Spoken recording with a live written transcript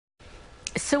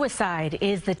Suicide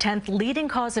is the 10th leading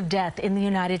cause of death in the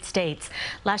United States.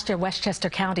 Last year, Westchester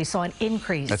County saw an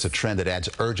increase. That's a trend that adds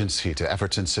urgency to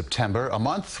efforts in September, a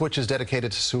month which is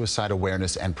dedicated to suicide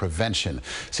awareness and prevention.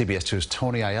 CBS 2's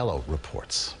Tony Aiello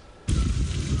reports.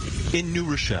 In New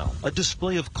Rochelle, a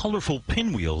display of colorful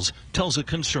pinwheels tells a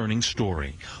concerning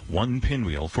story. One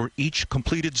pinwheel for each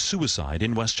completed suicide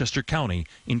in Westchester County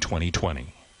in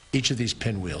 2020. Each of these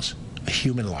pinwheels, a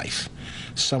human life,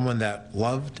 someone that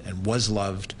loved and was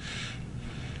loved,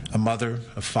 a mother,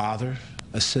 a father,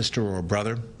 a sister or a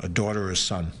brother, a daughter or a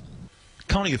son.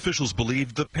 County officials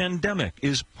believe the pandemic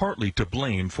is partly to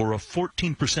blame for a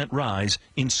 14% rise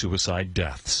in suicide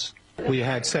deaths. We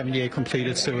had 78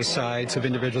 completed suicides of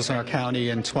individuals in our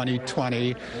county in 2020,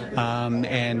 in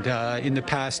the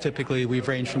past, typically, we've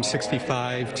ranged from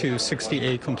 65 to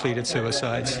 68 completed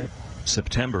suicides.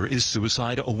 September is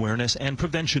Suicide Awareness and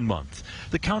Prevention Month.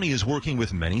 The county is working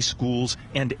with many schools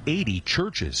and 80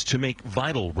 churches to make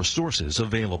vital resources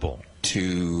available.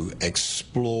 To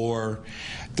explore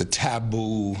the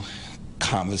taboo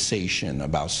conversation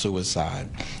about suicide,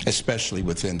 especially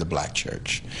within the Black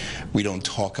church. We don't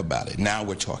talk about it. Now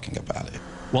we're talking about it.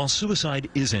 While suicide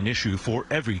is an issue for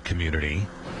every community,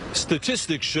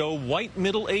 statistics show white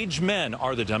middle-aged men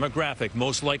are the demographic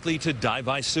most likely to die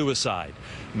by suicide,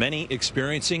 many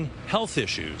experiencing health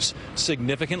issues,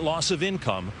 significant loss of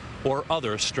income, or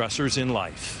other stressors in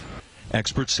life.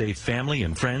 Experts say family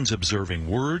and friends observing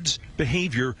words,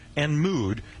 behavior, and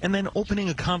mood, and then opening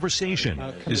a conversation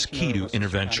is key to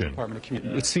intervention.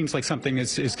 It seems like something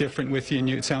is different with you, and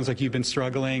it sounds like you've been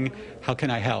struggling. How can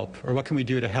I help? Or what can we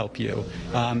do to help you?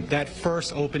 That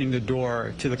first opening the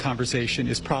door to the conversation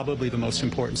is probably the most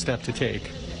important step to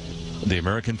take. The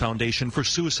American Foundation for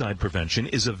Suicide Prevention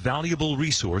is a valuable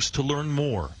resource to learn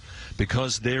more.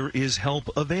 Because there is help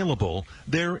available,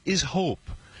 there is hope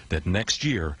that next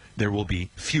year there will be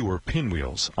fewer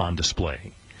pinwheels on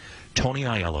display. Tony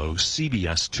Aiello,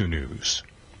 CBS 2 News.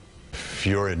 If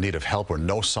you're in need of help or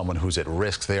know someone who's at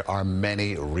risk, there are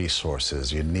many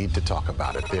resources. You need to talk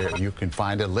about it. There you can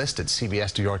find a list at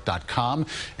cbsnewyork.com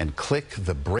and click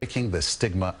the Breaking the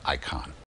Stigma icon.